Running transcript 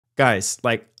Guys,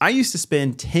 like I used to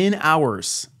spend 10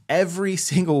 hours every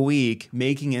single week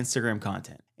making Instagram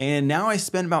content. And now I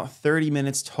spend about 30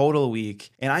 minutes total a week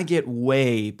and I get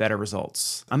way better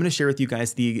results. I'm gonna share with you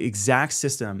guys the exact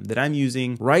system that I'm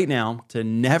using right now to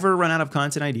never run out of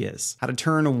content ideas, how to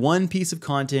turn one piece of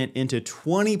content into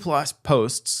 20 plus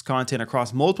posts content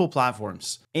across multiple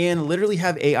platforms, and literally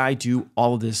have AI do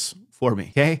all of this for me,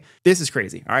 okay? This is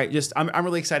crazy, all right? I'm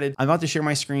really excited. I'm about to share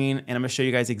my screen and I'm gonna show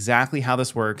you guys exactly how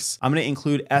this works. I'm gonna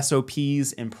include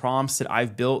SOPs and prompts that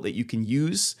I've built that you can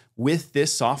use with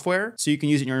this software so you can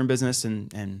use it in your own business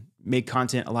and make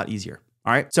content a lot easier,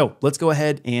 all right? So let's go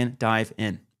ahead and dive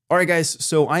in. All right, guys,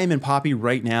 so I am in Poppy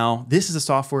right now. This is a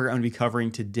software I'm gonna be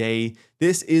covering today.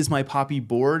 This is my Poppy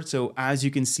board. So as you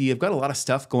can see, I've got a lot of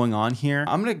stuff going on here.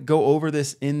 I'm gonna go over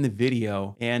this in the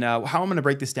video. And how I'm gonna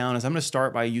break this down is I'm gonna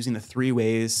start by using the 3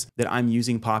 ways that I'm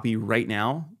using Poppy right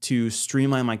now to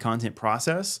streamline my content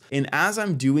process. And as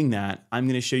I'm doing that, I'm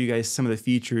gonna show you guys some of the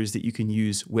features that you can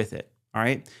use with it. All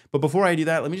right. But before I do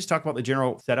that, let me just talk about the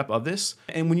general setup of this.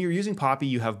 And when you're using Poppy,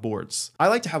 you have boards. I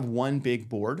like to have one big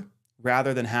board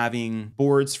rather than having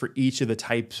boards for each of the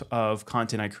types of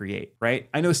content I create, right?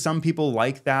 I know some people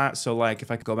like that. So like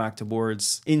if I could go back to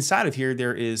boards, inside of here,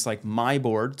 there is like my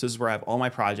board. So this is where I have all my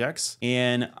projects,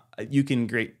 and you can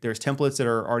there's templates that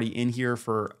are already in here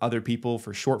for other people,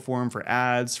 for short form, for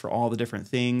ads, for all the different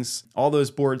things. All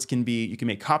those boards you can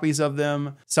make copies of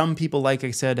them. Some people, like I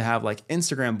said, to have like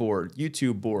Instagram board,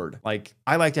 YouTube board. Like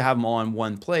I like to have them all in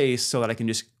one place so that I can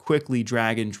just quickly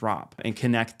drag and drop and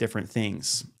connect different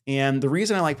things. And the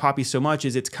reason I like Poppy so much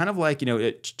is it's kind of like,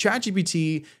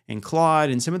 ChatGPT and Claude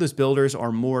and some of those builders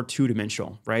are more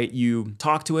two-dimensional, right? You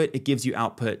talk to it, it gives you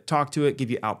output. Talk to it,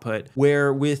 give you output.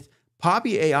 Where with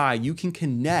Poppy AI, you can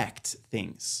connect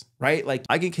things, right? Like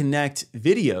I can connect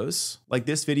videos, like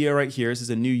this video right here. This is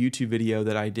a new YouTube video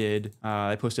that I did,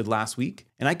 I posted last week.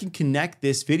 And I can connect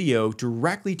this video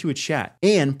directly to a chat.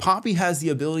 And Poppy has the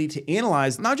ability to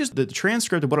analyze not just the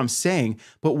transcript of what I'm saying,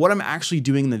 but what I'm actually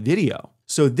doing in the video.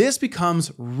 So this becomes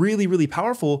really, really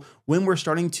powerful when we're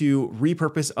starting to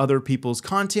repurpose other people's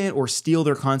content or steal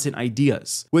their content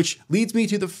ideas, which leads me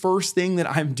to the first thing that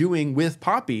I'm doing with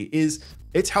Poppy is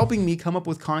it's helping me come up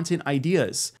with content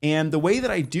ideas. And the way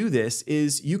that I do this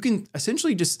is you can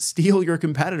essentially just steal your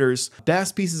competitors'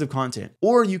 best pieces of content,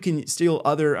 or you can steal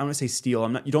I'm gonna say steal,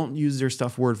 you don't use their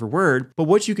stuff word for word, but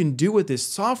what you can do with this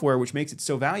software, which makes it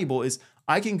so valuable, is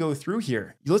I can go through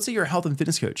here. Let's say you're a health and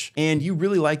fitness coach and you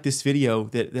really like this video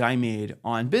that I made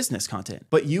on business content,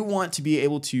 but you want to be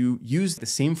able to use the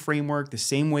same framework, the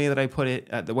same way that I put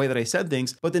it, the way that I said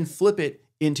things, but then flip it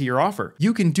into your offer.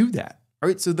 You can do that. All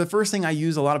right. So the first thing I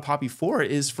use a lot of Poppy for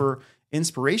is for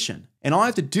inspiration. And all I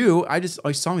have to do, I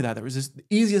saw me that was just the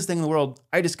easiest thing in the world.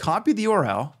 I just copied the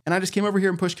URL and I just came over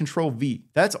here and pushed Control V.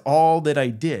 That's all that I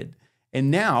did. And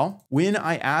now when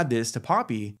I add this to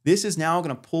Poppy, this is now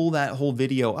going to pull that whole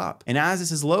video up. And as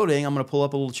this is loading, I'm going to pull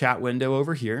up a little chat window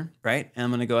over here, right? And I'm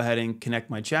going to go ahead and connect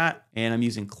my chat, and I'm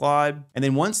using Claude. And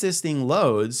then once this thing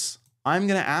loads, I'm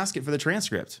going to ask it for the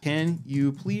transcript. Can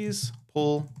you please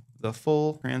pull the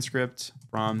full transcript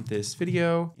from this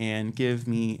video and give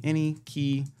me any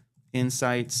key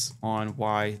insights on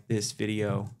why this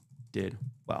video did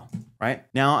well, right?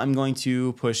 Now I'm going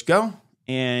to push go,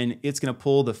 and it's going to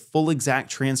pull the full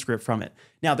exact transcript from it.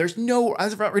 Now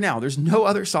as of right now, there's no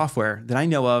other software that I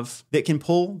know of that can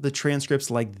pull the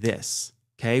transcripts like this,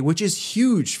 okay? Which is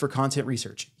huge for content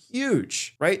research,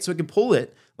 huge, right? So it can pull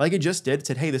it like it just did. It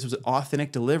said, hey, this was an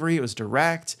authentic delivery. It was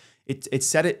direct. It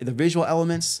said the visual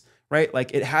elements, right?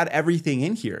 Like it had everything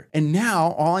in here. And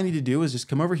now all I need to do is just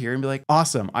come over here and be like,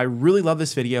 awesome, I really love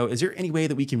this video. Is there any way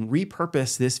that we can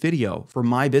repurpose this video for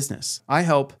my business? I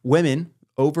help women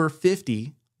over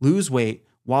 50 lose weight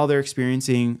while they're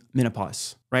experiencing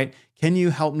menopause, right? Can you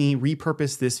help me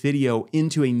repurpose this video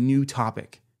into a new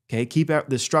topic? Okay, keep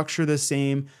the structure the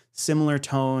same, similar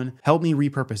tone, help me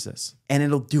repurpose this, and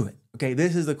it'll do it. Okay,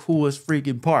 this is the coolest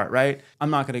freaking part, right? I'm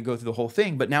not gonna go through the whole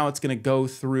thing, but now it's gonna go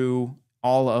through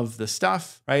all of the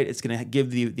stuff, right? It's gonna give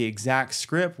the exact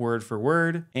script word for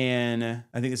word. And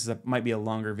I think this might be a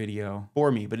longer video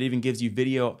for me, but it even gives you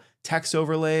video text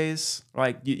overlays,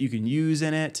 like you can use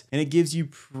in it. And it gives you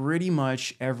pretty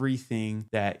much everything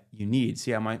that you need.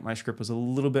 So yeah, my script was a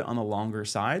little bit on the longer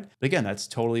side, but again, that's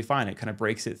totally fine. It kind of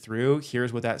breaks it through.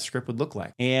 Here's what that script would look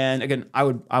like. And again, I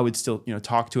would still,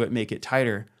 talk to it, make it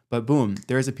tighter, but boom,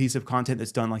 there's a piece of content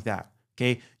that's done like that.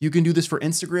 Okay, you can do this for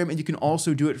Instagram and you can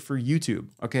also do it for YouTube.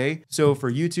 Okay, so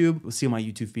for YouTube, let's see what my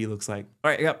YouTube feed looks like. All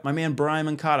right, I got my man Brian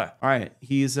Mancata. All right,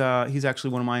 he's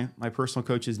actually one of my personal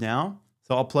coaches now.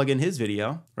 So I'll plug in his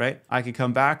video, right? I could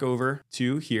come back over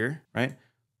to here, right?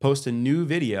 post a new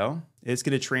video. It's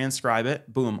going to transcribe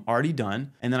it. Boom, already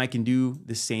done. And then I can do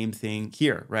the same thing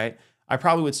here, right? I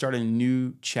probably would start a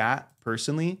new chat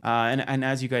personally. And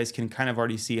as you guys can kind of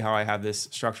already see how I have this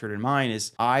structured in mine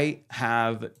is I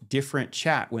have different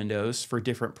chat windows for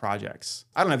different projects.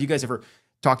 I don't know if you guys ever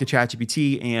talk to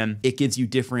ChatGPT and it gives you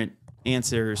different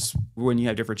answers when you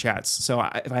have different chats. So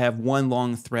if I have one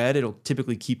long thread, it'll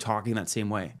typically keep talking that same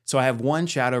way. So I have one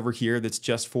chat over here that's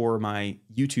just for my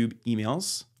YouTube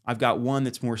emails. I've got one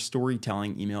that's more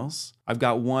storytelling emails. I've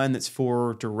got one that's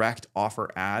for direct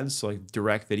offer ads, so like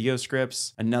direct video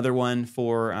scripts. Another one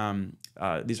for,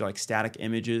 these are like static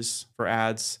images for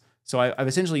ads. So I've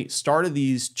essentially started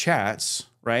these chats,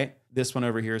 right? This one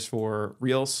over here is for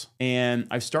Reels. And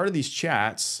I've started these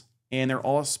chats and they're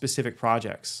all specific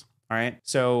projects, all right?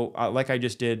 So like I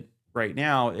just did right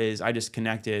now is I just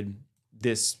connected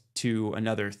this to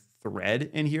another thread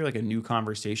in here, like a new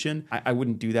conversation. I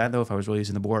wouldn't do that though. If I was really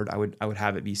using the board, I would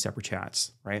have it be separate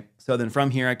chats, right? So then from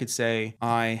here, I could say,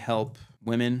 I help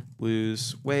women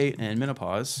lose weight and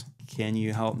menopause. Can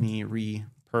you help me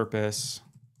repurpose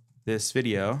this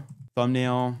video?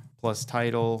 Thumbnail plus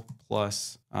title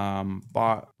plus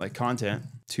bot like content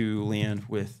to land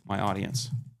with my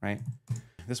audience, right?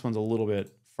 This one's a little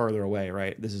bit further away,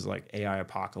 right? This is like AI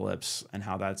apocalypse and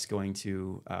how that's going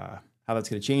to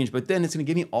change, but then it's going to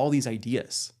give me all these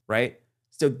ideas, right?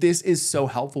 So this is so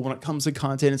helpful when it comes to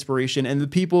content inspiration. And the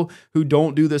people who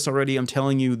don't do this already, I'm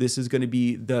telling you, this is going to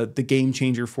be the game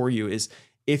changer for you. Is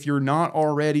if you're not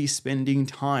already spending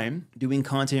time doing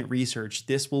content research,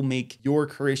 this will make your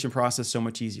creation process so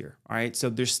much easier. All right. So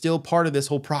there's still part of this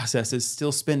whole process is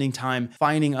still spending time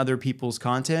finding other people's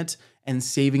content and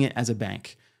saving it as a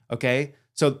bank. Okay.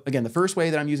 So again, the first way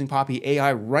that I'm using Poppy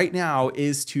AI right now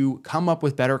is to come up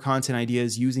with better content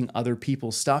ideas using other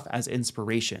people's stuff as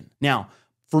inspiration. Now,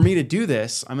 for me to do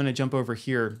this, I'm going to jump over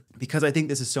here because I think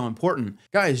this is so important.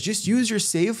 Guys, just use your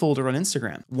save folder on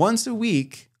Instagram. Once a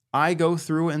week, I go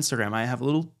through Instagram. I have a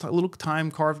little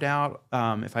time carved out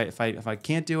if I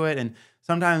can't do it. And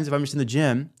sometimes if I'm just in the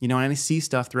gym, and I see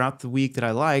stuff throughout the week that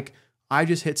I like, I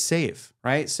just hit save,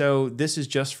 right? So this is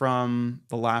just from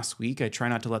the last week. I try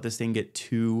not to let this thing get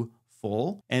too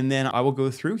full. And then I will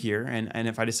go through here. And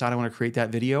if I decide I want to create that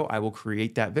video, I will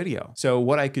create that video. So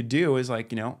what I could do is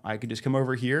like, I could just come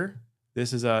over here.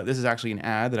 This is actually an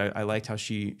ad that I liked how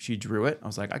she drew it. I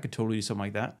was like, I could totally do something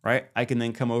like that, right? I can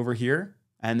then come over here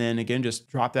and then again, just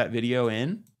drop that video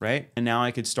in, right? And now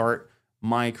I could start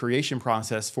my creation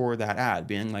process for that ad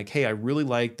being like, hey, I really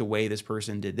like the way this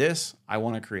person did this. I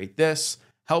want to create this.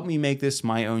 Help me make this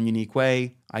my own unique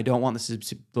way. I don't want this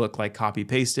to look like copy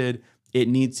pasted. It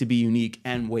needs to be unique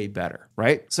and way better,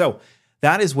 right? So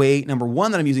that is way number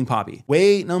one that I'm using Poppy.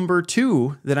 Way number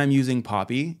two that I'm using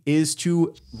Poppy is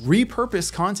to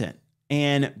repurpose content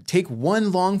and take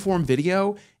one long form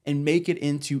video and make it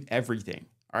into everything.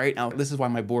 All right. Now, this is why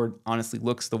my board honestly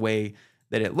looks the way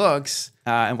that it looks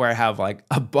and where I have like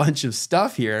a bunch of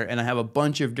stuff here and I have a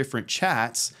bunch of different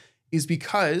chats is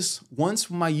because once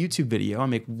my YouTube video, I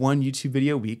make one YouTube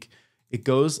video a week, it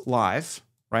goes live,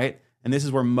 right? And this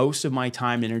is where most of my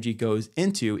time and energy goes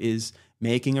into is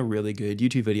making a really good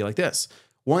YouTube video like this.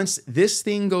 Once this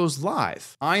thing goes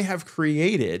live, I have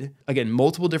created, again,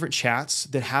 multiple different chats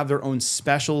that have their own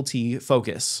specialty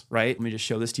focus, right? Let me just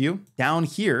show this to you. Down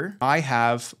here, I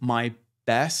have my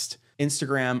best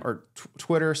Instagram or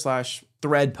Twitter /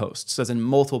 thread posts, as in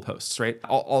multiple posts, right?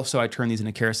 Also, I turn these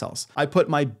into carousels. I put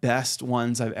my best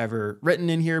ones I've ever written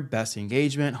in here, best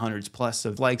engagement, hundreds plus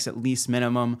of likes, at least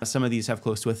minimum. Some of these have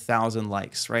close to 1,000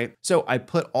 likes, right? So I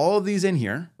put all of these in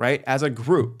here, right? As a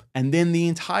group, and then the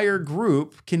entire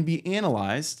group can be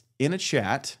analyzed in a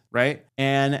chat, right?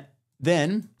 And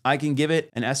then I can give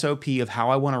it an SOP of how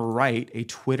I want to write a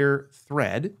Twitter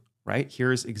thread, right?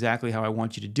 Here's exactly how I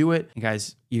want you to do it. And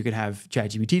guys, you can have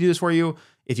ChatGPT do this for you.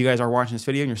 If you guys are watching this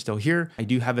video and you're still here, I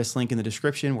do have this link in the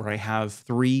description where I have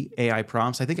 3 AI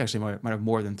prompts. I think actually might have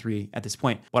more than 3 at this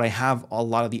point, but I have a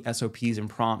lot of the SOPs and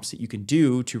prompts that you can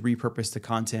do to repurpose the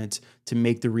content to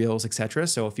make the reels, etc.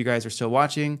 So if you guys are still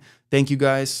watching, thank you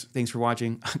guys. Thanks for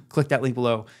watching. Click that link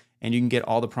below and you can get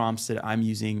all the prompts that I'm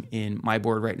using in my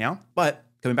board right now. But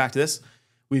coming back to this,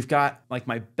 we've got like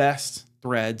my best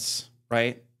threads,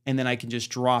 right? And then I can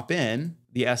just drop in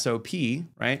the SOP,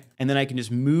 right? And then I can just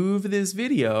move this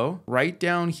video right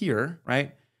down here,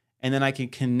 right? And then I can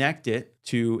connect it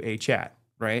to a chat,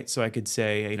 right? So I could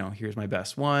say, here's my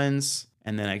best ones.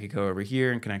 And then I could go over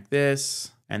here and connect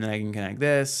this. And then I can connect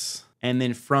this. And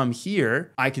then from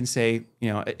here, I can say,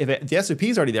 if the SOP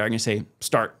is already there, I can say,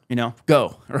 start,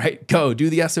 go, right? Go,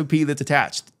 do the SOP that's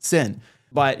attached, send.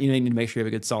 but you need to make sure you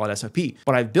have a good solid SOP.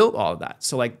 But I've built all of that.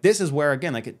 So like, this is where,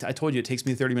 again, like I told you, it takes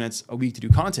me 30 minutes a week to do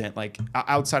content, like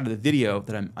outside of the video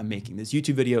that I'm making. This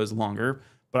YouTube video is longer,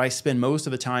 but I spend most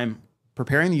of the time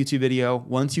preparing the YouTube video.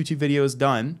 Once YouTube video is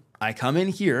done, I come in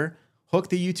here, hook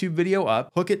the YouTube video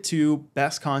up, hook it to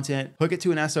best content, hook it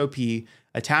to an SOP,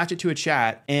 attach it to a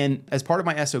chat. And as part of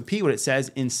my SOP, what it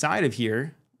says inside of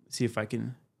here, see if I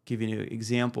can give you an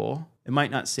example. It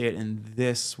might not say it in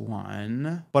this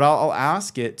one, but I'll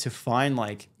ask it to find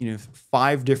like,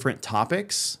 5 different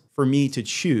topics for me to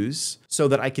choose so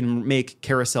that I can make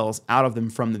carousels out of them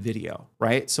from the video,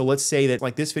 right? So let's say that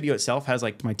like this video itself has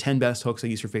like my 10 best hooks I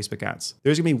use for Facebook ads.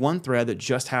 There's gonna be one thread that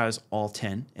just has all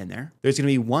 10 in there. There's gonna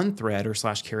be one thread or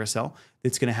 / carousel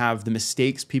that's gonna have the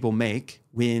mistakes people make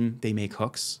when they make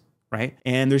hooks, right?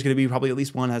 And there's gonna be probably at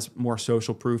least one that has more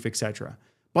social proof, etc.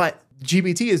 But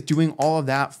GPT is doing all of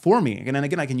that for me. And then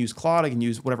again, I can use Claude, I can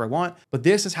use whatever I want, but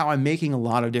this is how I'm making a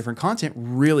lot of different content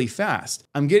really fast.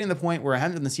 I'm getting to the point where I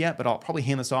haven't done this yet, but I'll probably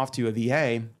hand this off to a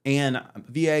VA, and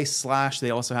VA /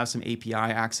 they also have some API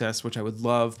access, which I would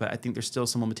love, but I think there's still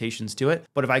some limitations to it.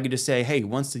 But if I could just say, hey,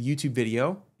 once the YouTube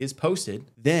video is posted,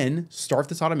 then start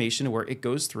this automation where it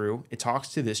goes through, it talks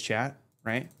to this chat,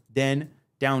 right? Then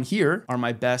down here are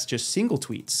my best just single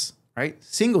tweets, right?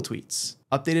 Single tweets,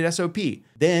 updated SOP.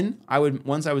 Then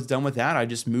once I was done with that, I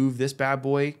just move this bad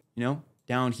boy,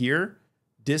 down here,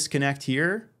 disconnect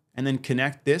here, and then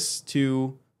connect this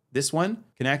to this one,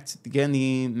 connect again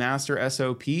the master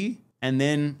SOP, and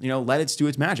then, let it do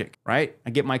its magic, right? I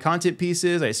get my content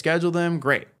pieces, I schedule them,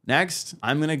 great. Next,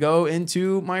 I'm gonna go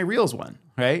into my Reels one,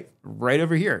 right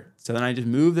over here. So then I just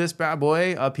move this bad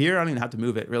boy up here. I don't even have to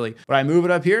move it really, but I move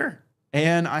it up here,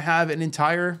 and I have an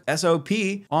entire SOP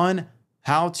on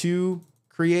how to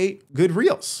create good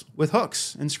Reels with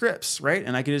hooks and scripts, right?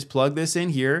 And I can just plug this in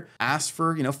here, ask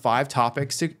for, 5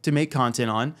 topics to make content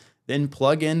on, then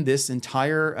plug in this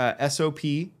entire SOP,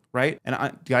 right? And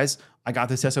I got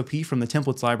this SOP from the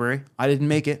templates library. I didn't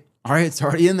make it. All right, it's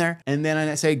already in there. And then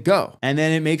I say go, and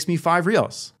then it makes me 5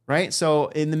 Reels, right? So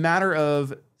in the matter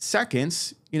of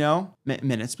seconds,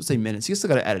 minutes, let's say minutes, you still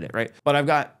got to edit it, right? But I've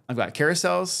got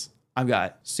carousels, I've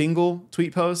got single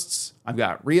tweet posts, I've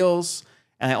got Reels,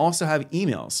 and I also have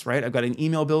emails, right? I've got an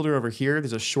email builder over here.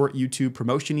 There's a short YouTube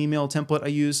promotion email template I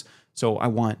use. So I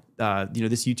want,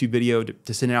 this YouTube video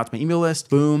to send it out to my email list.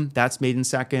 Boom, that's made in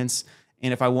seconds.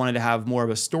 And if I wanted to have more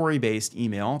of a story-based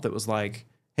email that was like,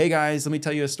 hey guys, let me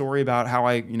tell you a story about how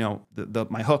I,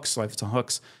 my hooks, so I have some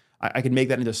hooks. I can make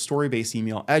that into a story-based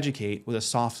email, educate with a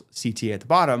soft CTA at the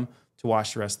bottom to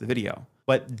watch the rest of the video.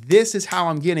 But this is how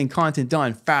I'm getting content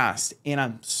done fast, and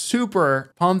I'm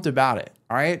super pumped about it,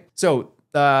 all right? So,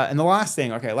 and the last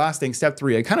thing, step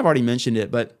 3, I kind of already mentioned it,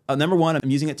 but number 1, I'm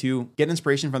using it to get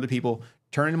inspiration from other people,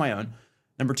 turn it into my own.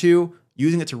 Number 2,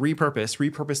 using it to repurpose.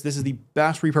 Repurpose, this is the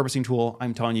best repurposing tool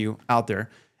I'm telling you out there.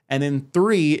 And then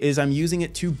 3 is I'm using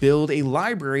it to build a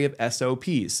library of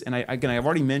SOPs. And I've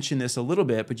already mentioned this a little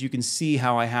bit, but you can see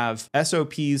how I have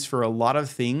SOPs for a lot of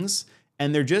things,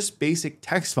 and they're just basic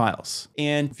text files.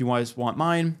 And if you guys want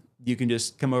mine, you can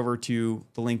just come over to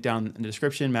the link down in the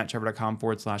description,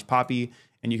 mattshiver.com/poppy,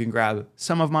 and you can grab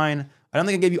some of mine. I don't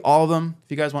think I gave you all of them.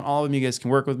 If you guys want all of them, you guys can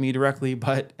work with me directly,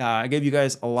 but I gave you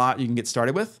guys a lot you can get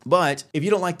started with. But if you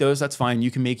don't like those, that's fine.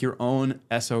 You can make your own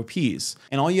SOPs.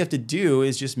 And all you have to do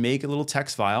is just make a little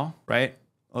text file, right?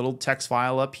 A little text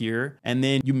file up here, and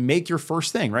then you make your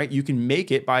first thing, right? You can make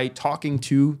it by talking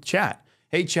to chat.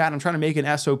 Hey chat, I'm trying to make an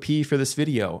SOP for this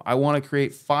video. I want to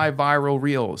create 5 viral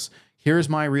Reels. Here's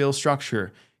my reel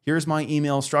structure. Here's my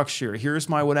email structure. Here's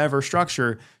my whatever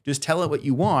structure. Just tell it what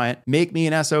you want. Make me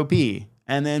an SOP.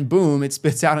 And then boom, it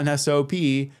spits out an SOP.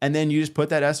 And then you just put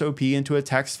that SOP into a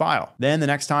text file. Then the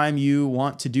next time you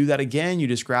want to do that again, you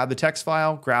just grab the text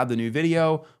file, grab the new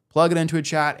video, plug it into a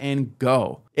chat, and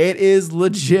go. It is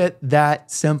legit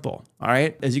that simple. All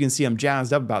right. As you can see, I'm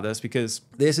jazzed up about this because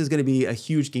this is going to be a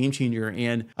huge game changer.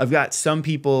 And I've got some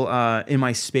people in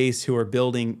my space who are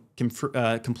building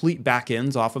complete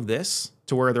backends off of this,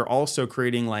 to where they're also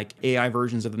creating like AI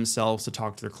versions of themselves to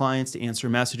talk to their clients, to answer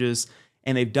messages.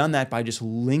 And they've done that by just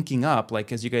linking up,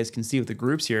 like as you guys can see with the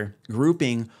groups here,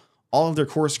 grouping all of their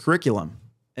course curriculum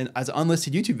and as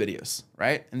unlisted YouTube videos,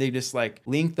 right? And they just like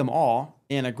link them all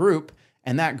in a group,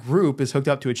 and that group is hooked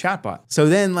up to a chatbot. So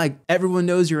then like everyone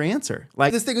knows your answer.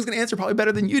 Like this thing is gonna answer probably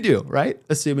better than you do, right?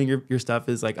 Assuming your stuff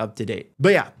is like up to date.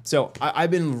 But yeah, so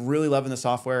I've been really loving the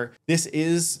software. This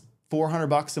is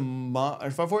 $400 a month, or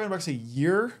 $400 a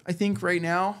year, I think right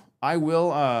now.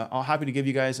 I'll happy to give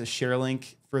you guys a share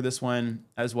link for this one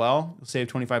as well. You'll save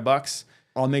 25 bucks.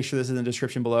 I'll make sure this is in the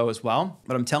description below as well.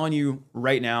 But I'm telling you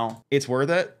right now, it's worth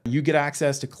it. You get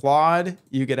access to Claude,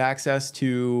 you get access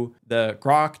to the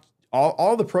Grok,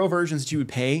 all the pro versions that you would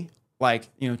pay like,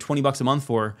 20 bucks a month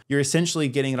for, you're essentially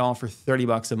getting it all for 30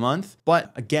 bucks a month.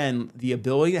 But again, the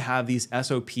ability to have these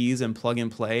SOPs and plug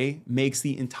and play makes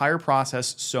the entire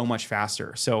process so much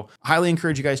faster. So I highly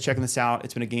encourage you guys checking this out.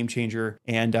 It's been a game changer.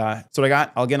 And that's what I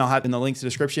got. Again, I'll have in the link to the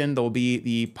description, there will be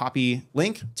the Poppy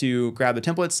link to grab the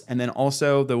templates. And then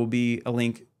also there will be a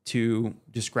link to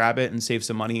just grab it and save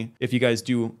some money if you guys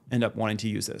do end up wanting to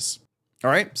use this. All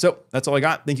right, so that's all I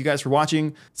got. Thank you guys for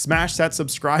watching. Smash that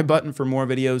subscribe button for more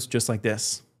videos just like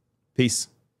this. Peace.